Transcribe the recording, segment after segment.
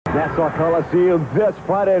Nassau Coliseum this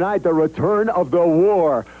Friday night, the return of the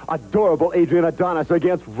war. Adorable Adrian Adonis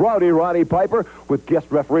against Rowdy Roddy Piper with guest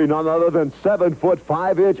referee none other than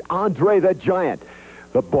 7'5" Andre the Giant.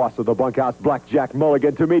 The boss of the bunkhouse, Blackjack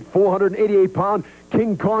Mulligan, to meet 488-pound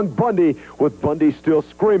King Kong Bundy, with Bundy still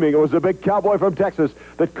screaming it was a big cowboy from Texas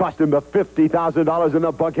that cost him the $50,000 in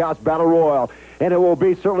the bunkhouse battle royal. And it will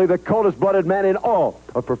be certainly the coldest-blooded man in all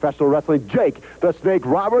of professional wrestling, Jake the Snake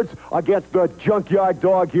Roberts, against the Junkyard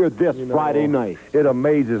Dog here this Friday night. It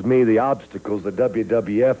amazes me the obstacles the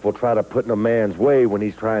WWF will try to put in a man's way when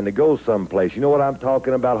he's trying to go someplace. You know what I'm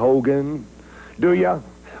talking about, Hogan? Do ya?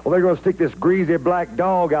 Well, they're going to stick this greasy black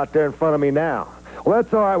dog out there in front of me now. Well,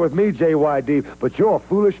 that's all right with me, JYD, but you're a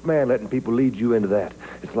foolish man letting people lead you into that.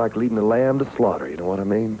 It's like leading a lamb to slaughter, you know what I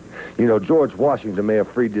mean? You know, George Washington may have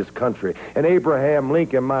freed this country, and Abraham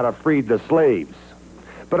Lincoln might have freed the slaves.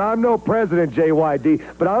 But I'm no president,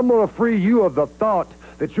 JYD, but I'm going to free you of the thought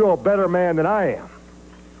that you're a better man than I am.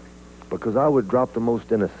 Because I would drop the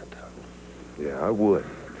most innocent. Yeah, I would.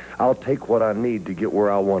 I'll take what I need to get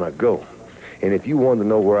where I want to go. And if you wanted to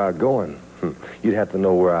know where I'm going, you'd have to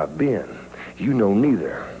know where I've been. You know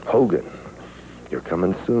neither. Hogan, you're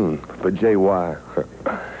coming soon. But JY,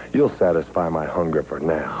 you'll satisfy my hunger for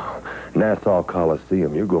now. Nassau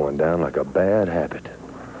Coliseum, you're going down like a bad habit.